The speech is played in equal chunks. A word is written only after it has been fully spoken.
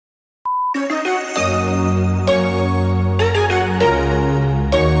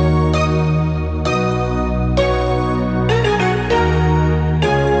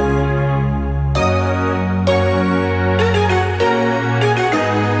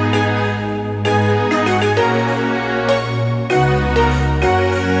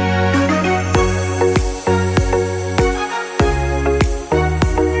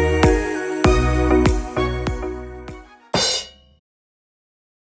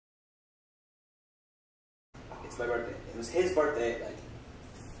it's my birthday. It was his birthday, like,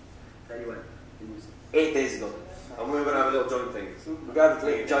 anyway, it was 8 days ago. And we were going to have a little joint thing. We're going to have a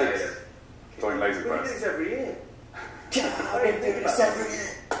little joint. Joint laser We do press. this every year. I've been doing this every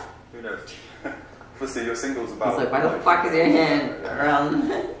year. Who knows? Obviously, your single's about... It's like, why the fuck is your hand around?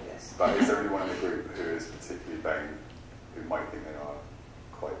 Yes. But is there anyone in the group who is particularly vain, who might think they are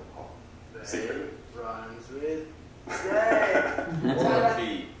quite hot, secretly? Rhymes with It would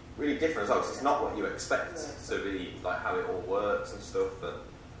be really different as well, because it's not what you expect to be, like how it all works and stuff. But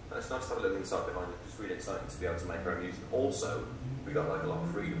it's nice to have a little insight behind it. It's really exciting to be able to make our own music. Also, we got like a lot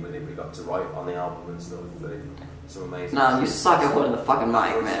of freedom with it. We got to write on the album and stuff. Some amazing. No, you suck at holding the fucking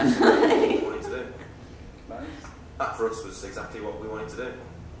mic, man. What we wanted to do. Nice. That for us was exactly what we wanted to do.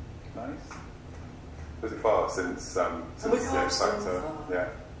 Nice. Was it far since the X Factor? Yeah.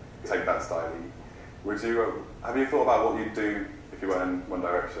 Take That style. Would you have you thought about what you'd do if you went in One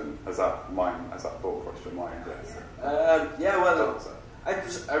Direction? Has that thought crossed your mind yet? Yeah, well, I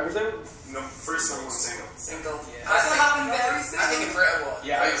presume. No, first song was single. Single. Yeah. That's what happened very soon. I think a Brit award.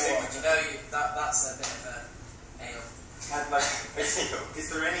 Yeah, Brit award. you know, that's a bit of a ale. And like, is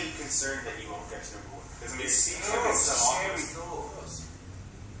there any concern that you won't get to number one? Because I mean, it seems like it's so obvious.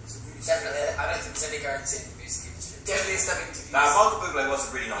 Definitely, I don't think there's any guarantee in the music industry. Definitely a stepping interview. Now, Michael Bublé was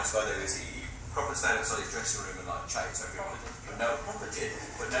a really nice guy though. He proper stand outside his dressing room and like chatted to everyone. But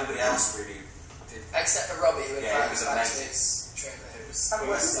nobody else really did. Except for Robbie, who Yeah, it was invited amazing. his trailer,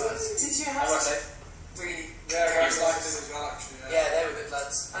 who was... Did you have really... Yeah, guys liked it as well, actually. Yeah, they were good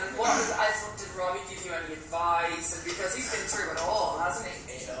lads. And what did Robbie give you any advice? And because he's been through it all, hasn't he?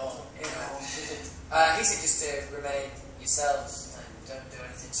 It all. He said just to remain yourselves and don't do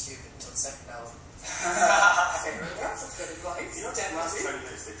anything stupid until the second album. That's good advice. You know, the last 20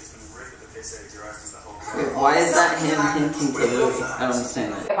 minutes they've just been ripping the piss out of your asses the whole time. Wait, why is that him hinting to Louis? I don't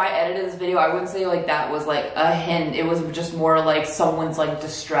understand that. If I edited this video, I wouldn't say like that was like a hint. It was just more like someone's like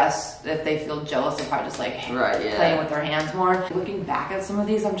distressed if they feel jealous if I just like playing with their hands more. Looking back at some of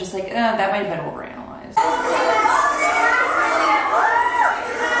these, I'm just like, that might have been overanalyzed.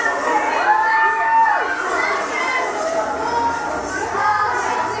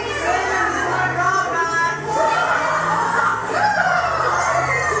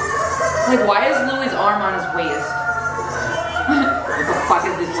 Like, why is Louis' arm on his waist? What the fuck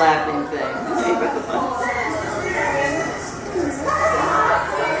is this laughing thing?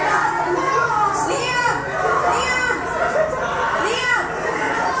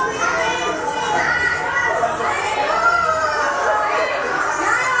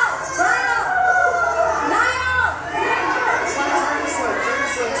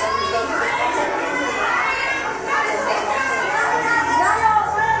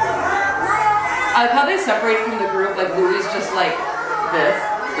 I like how they separate from the group, like Louis just like this.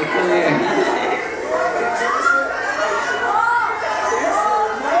 Like, come here.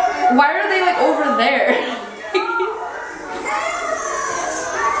 Why are they like over there?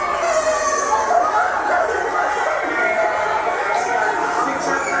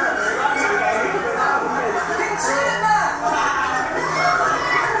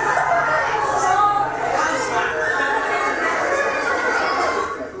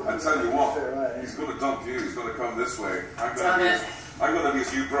 This way. I'm gonna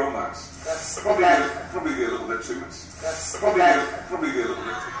use you Pro Max. Probably be a little bit too much. Probably be a little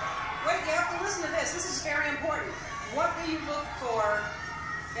bit too much. Wait, you have to listen to this. This is very important. What do you look for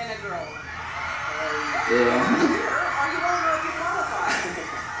in a girl? Yeah. Or you don't know if you qualify.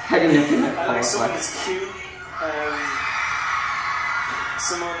 How do you know if you I like someone that's cute,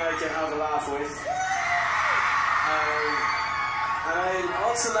 someone I can have a laugh with, and I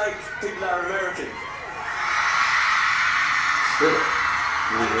also like people that are American.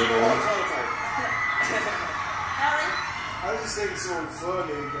 Harry? I was just thinking someone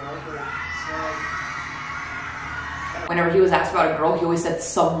funny, Whenever he was asked about a girl, he always said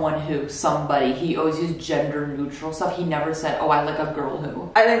someone who, somebody. He always used gender neutral stuff. He never said, oh, I like a girl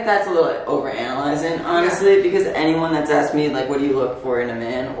who. I think that's a little overanalyzing, honestly, because anyone that's asked me, like, what do you look for in a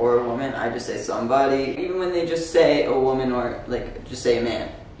man or a woman, I just say somebody. Even when they just say a woman or, like, just say a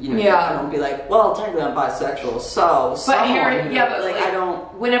man. You know, I don't be like, well, technically I'm bisexual, so but Harry, but like I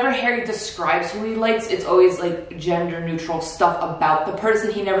don't. Whenever Harry describes who he likes, it's always like gender neutral stuff about the person.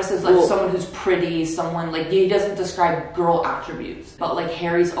 He never says like someone who's pretty, someone like he doesn't describe girl attributes. But like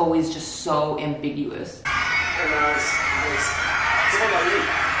Harry's always just so ambiguous. Someone like you.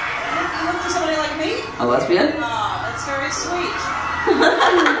 You look for somebody like me? A lesbian? Oh, that's very sweet.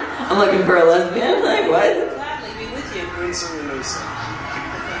 I'm looking for a lesbian. Like what? I'll gladly be with you. Bring someone loose.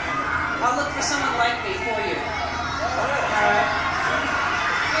 I'll look for someone like me for you. Alright.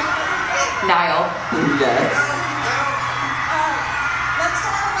 Niall. Yes.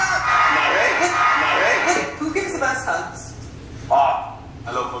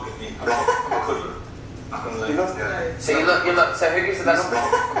 leave. Yeah. So you look. So who gives the best? I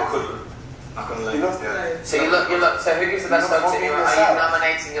couldn't leave. Yeah. So you look. So who gives the best hug to you? Are you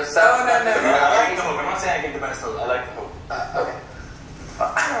nominating yourself? No. I like the hug. I'm not saying I give the best hug. I like the hug. Okay.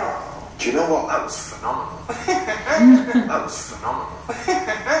 Do you know what? That was phenomenal. That was phenomenal.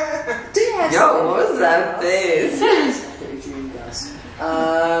 Yo, what was that face?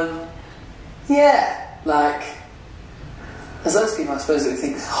 Yeah, like there's those people I suppose that we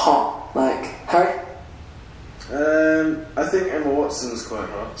think is hot, like Harry. I think Emma Watson's quite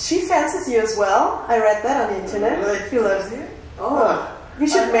hot. She fancies you as well. I read that on the internet. Really? She loves you. Oh, you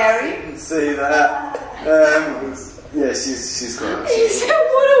should marry. See that? Yeah, she's quite hot. He said,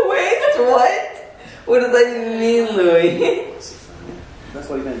 what a waste. What does that even mean, Louis? That's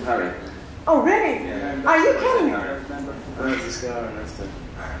why you named Harry. Oh, really? Yeah. Are you kidding me? There's a scar and everything.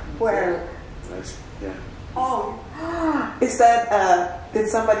 Where? Yeah. Oh, is that? Did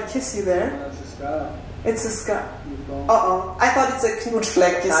somebody kiss you there? That's a scar. It's a scar. Uh-oh. I thought it's a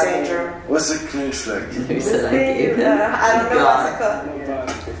Knutfleck, you stranger. What's a Knutfleck? Who said I gave him? I don't know what's it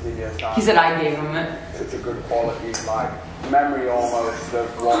called. He said I gave him it. Such a good quality, like memory almost of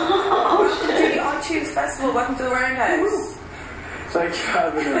what. On Tuesday Festival, welcome to the Roundhouse. Thank you for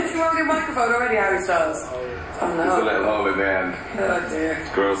having us. Did you have your microphone already, Harry Styles? Oh There's a no. little hole in the end. Oh dear.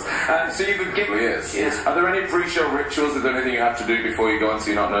 It's gross. So you could give me Yes. Are there any pre-show rituals? Is there anything you have to do before you go on so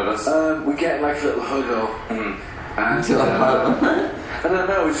you're not nervous? We get like a little huddle. And I don't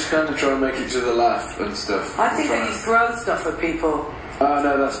know, we just kind of try and make each other laugh and stuff. I think that you throw stuff at people. Oh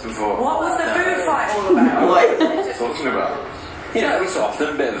no, that's before. What was the food fight all about? What are you talking about? You know, it's often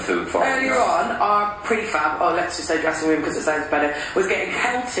a bit of a food fight. Earlier on, our prefab, or let's just say dressing room because it sounds better, was getting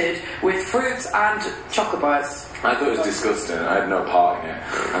pelted with fruits and chocolate bars. I thought it was disgusting. I had no part in it,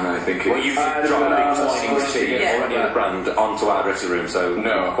 and I think Well, you dropped a big Twinings tea Yeah. already in the brand onto our dressing room, so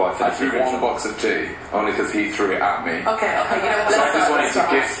no, quite I finished. threw one box of tea only because he threw it at me. Okay, you know what? So I just wanted to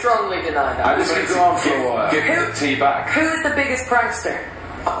I give. strongly deny that. I just wanted to give the tea back. Who is the biggest prankster?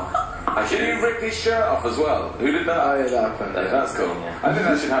 Did you rip his shirt off as well? Who did that? Oh yeah, that happened. That's cool. I think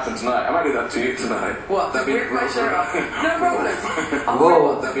that should happen tonight. I might do that to you tonight. What? That'd be Rip my shirt off? No problem.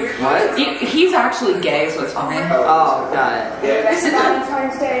 Whoa. What? He's actually gay, so it's fine. Oh, got it.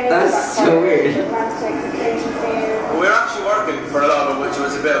 Valentine's Day. That's so weird. Romantic occasion for you. We're actually working for a lot of it, which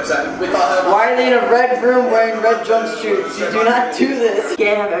was a bit upsetting. We thought Why are they in a red room wearing red jumpsuits? You do not do this. You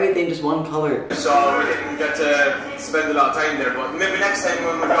can't have everything just one color. so we didn't get to spend a lot of time there, but maybe next time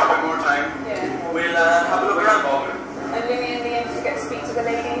when we've got a bit more time, we'll have a look around. And Louis and Liam, did you get to speak to the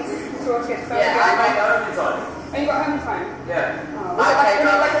ladies? To all get to Yeah, I got home in time. Oh, you got home in time? Yeah. Oh, was it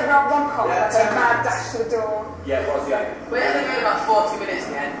like a rom-com, Yeah, like a mad dash to the door? Yeah, it was, yeah. We only made about 40 minutes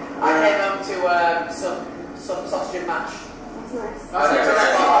in the end. I came home to some sausage and mash. That's nice.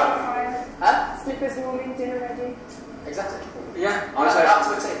 Huh? Slippers warming, dinner ready. Exactly. Yeah. That's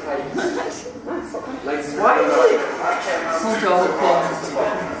what it takes. Nice. What kind of... Why are you I came home. Hold on, hold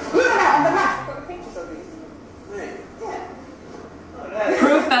on. You went out on the map. Got the pictures of you.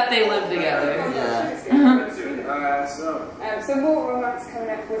 Proof that they live together. So more romance coming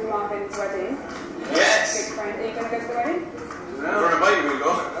up with Marvin's wedding. Yes. Big friend. Are you going to go to the wedding? We're invited, we'll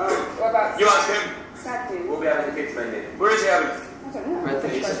go. What about... You ask him. Stag do? We'll be having the kids maybe. Where is he having? I don't know. Right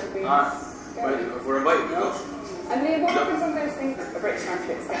there. Right, if we're invited, we'll go. And Liam, what happens on those things that the rich man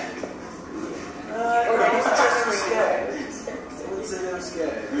gets scared? I wouldn't say they were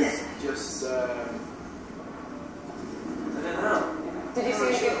scared. Just, I don't know. Did you see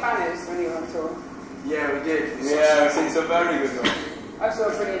any good banners when you were on tour? Yeah, we did. Yeah, we've seen some very good ones. I saw a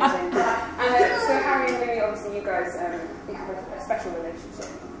brilliant thing. And so Harry and Louis, obviously you guys, you have a special relationship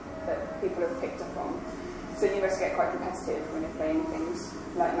that people have picked up on. So you must get quite competitive when you're playing things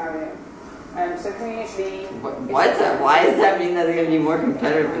like Mario. So who usually... Why does that mean that they're going to be more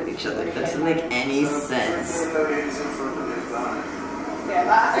competitive with each other? That doesn't make any sense. Yeah,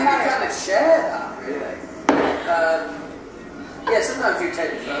 I think we kind of share that, really. Yeah, sometimes you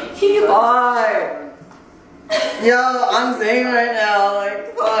take the phone. Fuck! Yo, I'm saying right now,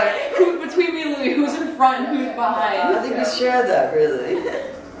 like, fuck. Between me and Louis, who's in front and who's behind? I think we share that, really.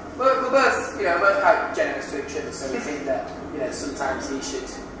 We're both, both quite generous to each other, so we think that, sometimes he should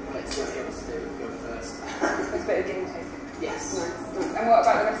get to what he wants to do, go first. It's a bit of give and take. Yes. Nice. And what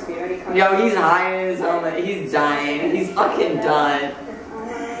about the rest of you? Any kind Yo, he's high in his helmet. He's dying. He's fucking done.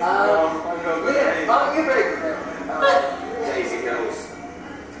 Yeah, you break it. Daisy Hills.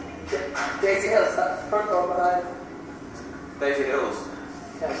 Daisy Hills, that's front or behind? Daisy Hills.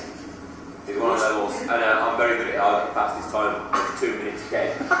 Yes. He's one of those, and I'm very good at it. I like the fastest time, 2 minutes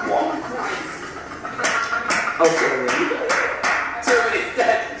dead. What? Okay. 2 minutes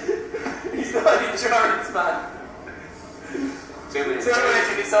dead. He's not even insurance man. 2 minutes. 2 minutes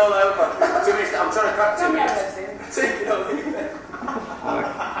and it's all over. 2 minutes. I'm trying to crack 2 minutes. Take it or leave it.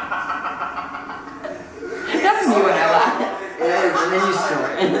 That's me when I laugh. Yeah, and then you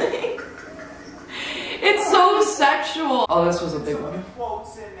snort. It's so sexual. Oh, this was a big one.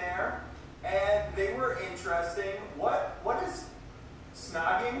 Quotes in there, and they were interesting. What is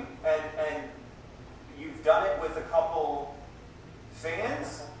snogging? And you've done it with a couple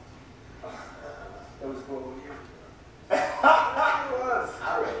fans. That was a quote with you.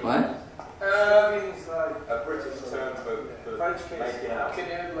 What? It's like A British term for French kiss. making out.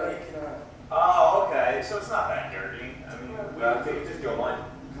 Making out. Oh, okay. So it's not that dirty. I mean, It's just your mind.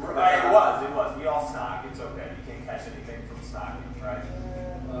 It was. We all snog. It's okay. You can't catch anything from snogging, right?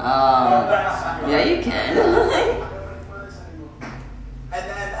 Yeah, you can. And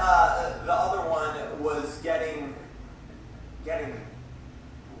then the other one was getting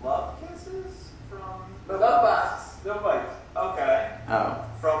love kisses from Love bites. Love bites. Okay. Oh.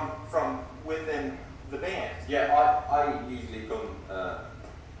 From within the band. Yeah, I usually come.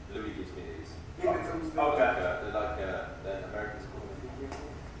 Louis gives me these. He becomes the Okay. They're like the Americans call them.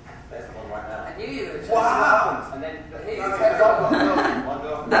 There's the one right now. I knew you were just Wow. And then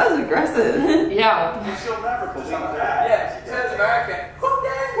That was aggressive. Yeah. She'll never believe that. Yeah, she turns American.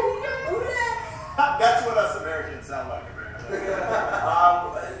 That's what us Americans sound like,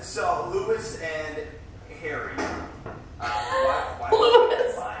 apparently. So, Lewis and Harry. Why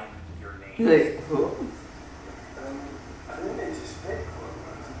Lewis. find your name? He's like, who? I think they just fit quite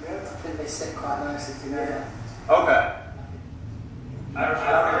well. I think they sit quite nicely together. Okay.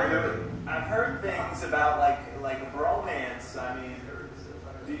 I've heard things about like a bromance. I mean,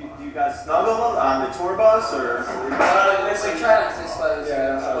 do you guys snuggle on the tour bus or? We try not to disclose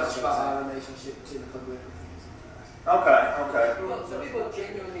much about our relationship to the public. Okay. Some people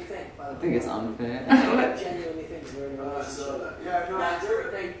genuinely think. I think it's unfair. Genuinely think we're in a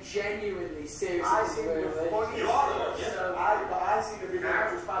relationship. They genuinely, seriously think we're in a relationship. You are though, yeah. I see the video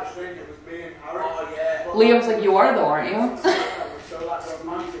that was quite strange. It was me and Harry. Oh yeah. Liam's like, you are though, aren't you?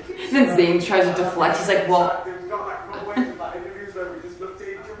 And then Zane tries to deflect. He's like, well. We've got like interviews where we just looked at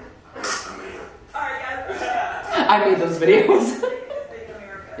each other. Alright guys. I made those videos.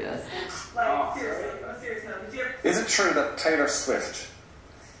 Yes. Like seriously, Is it true that Taylor Swift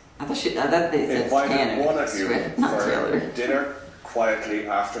I thought they said invited Tanner one of you Swift, not for Taylor. dinner quietly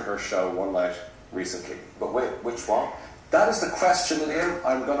after her show one night recently? But wait, which one? That is the question, Liam,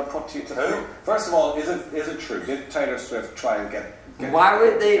 I'm going to put to you to who? First of all, is it true? Did Taylor Swift try and get Why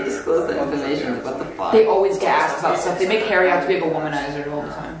would they disclose that information? What the fuck? They always get asked about stuff. They make Harry out to be like a womanizer all the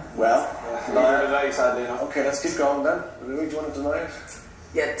time. Well, neither did I, sadly enough. Okay, let's keep going then. Louis, do you want to deny it?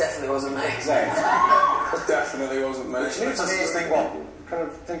 Yeah, it definitely wasn't me. It definitely wasn't me. Which leaves us to think, well, kind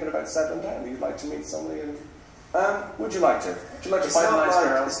of thinking about settling down. You'd like to meet somebody and... would you like to? Would you like to find a nice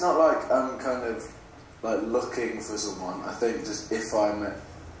girl? It's not like I'm kind of like looking for someone. I think just if I met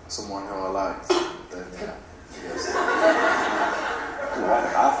someone who I liked, then yeah. Yes. Right,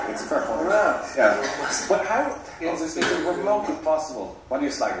 half. It's a fair point. Yeah. But how is it remotely possible? What are you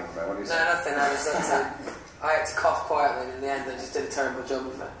slagging about? What are you saying? No, nothing. I had to cough quietly, and in the end, I just did a terrible job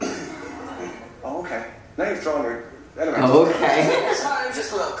of it. Oh, okay. Now you've thrown your... Anyway. Oh, okay. It's fine, it was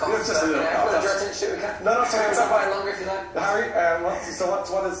just a little cough. Just a little cough. Do you want to shoot again? No, sorry. It's quite longer if you like. Harry, what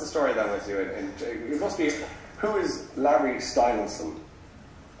is the story then with you? It must be... Who is Larrie Steinson?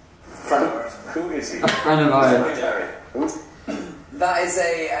 Friend of ours. Who is he? A friend of ours. Who? That is a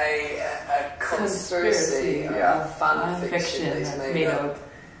conspiracy, fan fiction that is made up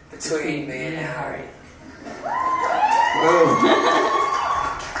between me and Harry.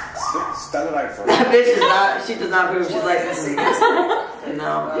 Spell it out for me. That bitch is not, she does not move, she's like, no.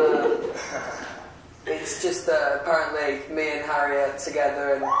 It's just apparently me and Harry are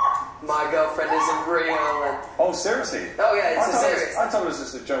together and my girlfriend isn't real and... Oh, seriously? Oh yeah, it's serious. I thought it was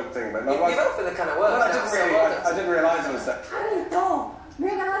just a joke thing, but... You both in the kind of work. I didn't realise it was that... ハリーと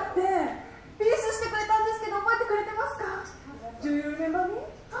目が合ってピースしてくれたんですけど覚えてくれてますか Do you remember me?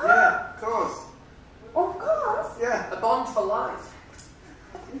 Yeah, of course. Of course. Yeah. A bond for life.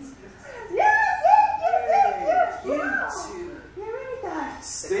 Yes, thank you. You two.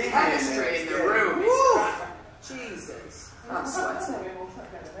 The chemistry in the room is... Jesus. I'm sweating.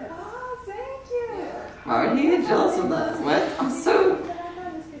 Oh, thank you. How are you get jealous of that? What? I'm so...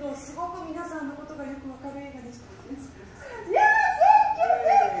 Yes, thank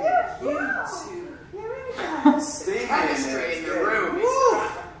you. You two. The chemistry in the room is...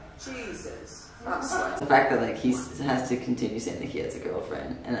 Jesus. I'm sweating. fact that like he has to continue saying that he has a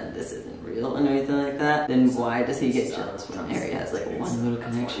girlfriend and that this isn't real and everything like that, then why does he get jealous when Harry has like one little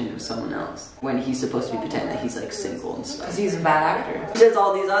connection with someone else when he's supposed to be pretending that he's like single and stuff? Because he's a bad actor. He does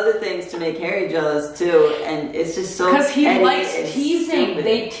all these other things to make Harry jealous too, and it's just so. Because he likes teasing. Stupid.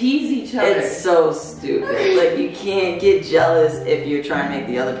 They tease each other. It's so stupid. Like you can't get jealous if you're trying to make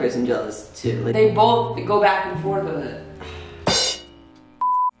the other person jealous too. Like, they both go back and forth with it.